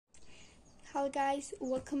Hello guys,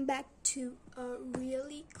 welcome back to a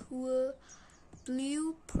really cool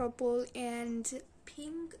blue, purple and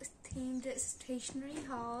pink themed stationery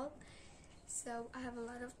haul. So I have a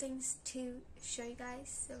lot of things to show you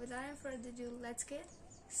guys, so without any further ado, let's get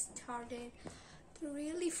started. The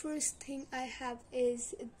really first thing I have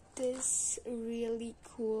is this really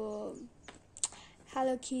cool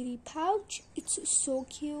Hello Kitty pouch. It's so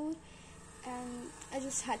cute and I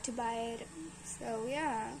just had to buy it. So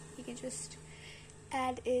yeah, you can just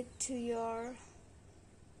add it to your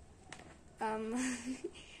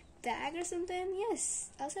bag or something.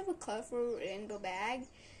 Yes, I also have a colorful rainbow bag,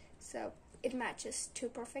 so it matches too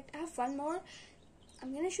perfect. I have one more.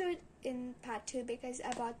 I'm gonna show it in part 2 because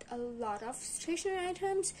I bought a lot of stationery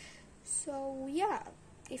items. So yeah,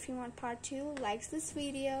 if you want part 2, like this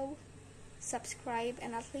video, subscribe,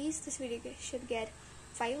 and at least this video should get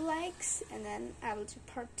 5 likes, and then I will do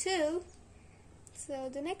part 2. So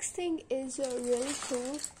the next thing is really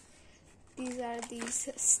cool. These are these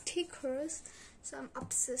stickers. So I'm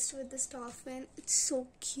obsessed with this dolphin. It's so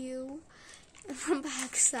cute. And from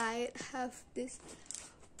back side I have this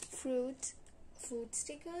fruit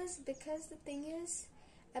stickers, because the thing is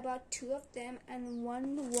I bought 2 of them and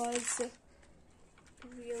one was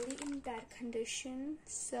really in bad condition.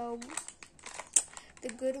 So the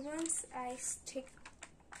good ones I stick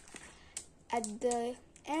at the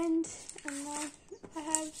end, and now I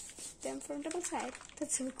have them from double side.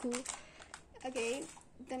 That's so cool. Okay,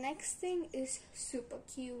 the next thing is super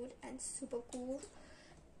cute and super cool.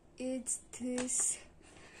 It's this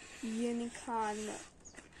unicorn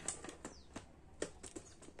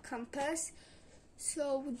compass.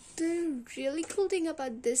 So the really cool thing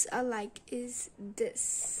about this I like is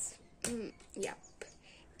this. Yep,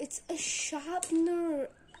 it's a sharpener.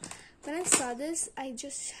 When I saw this, I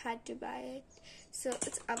just had to buy it. So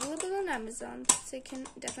it's available on Amazon, so you can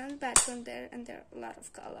definitely buy it from there, and there are a lot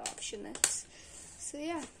of color options. So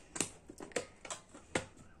yeah,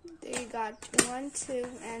 there you got 1, 2,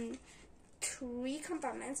 and 3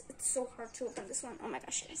 compartments. It's so hard to open this one. Oh my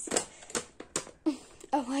gosh, guys.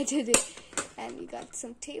 Oh, I did it. And you got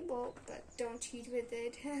some table, but don't cheat with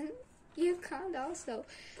it. And you can't also,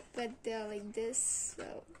 but they're like this,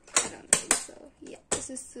 so I don't think so. Yeah, this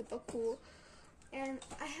is super cool. And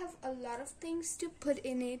I have a lot of things to put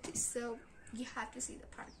in it, so you have to see the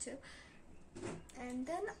part 2. And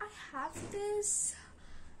then I have this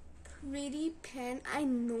pretty pen. I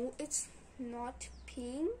know it's not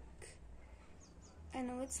pink, I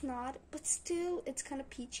know it's not, but still it's kind of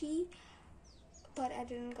peachy, but I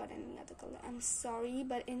didn't got any other color. I'm sorry,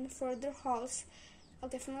 but in further hauls I'll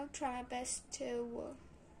definitely try my best to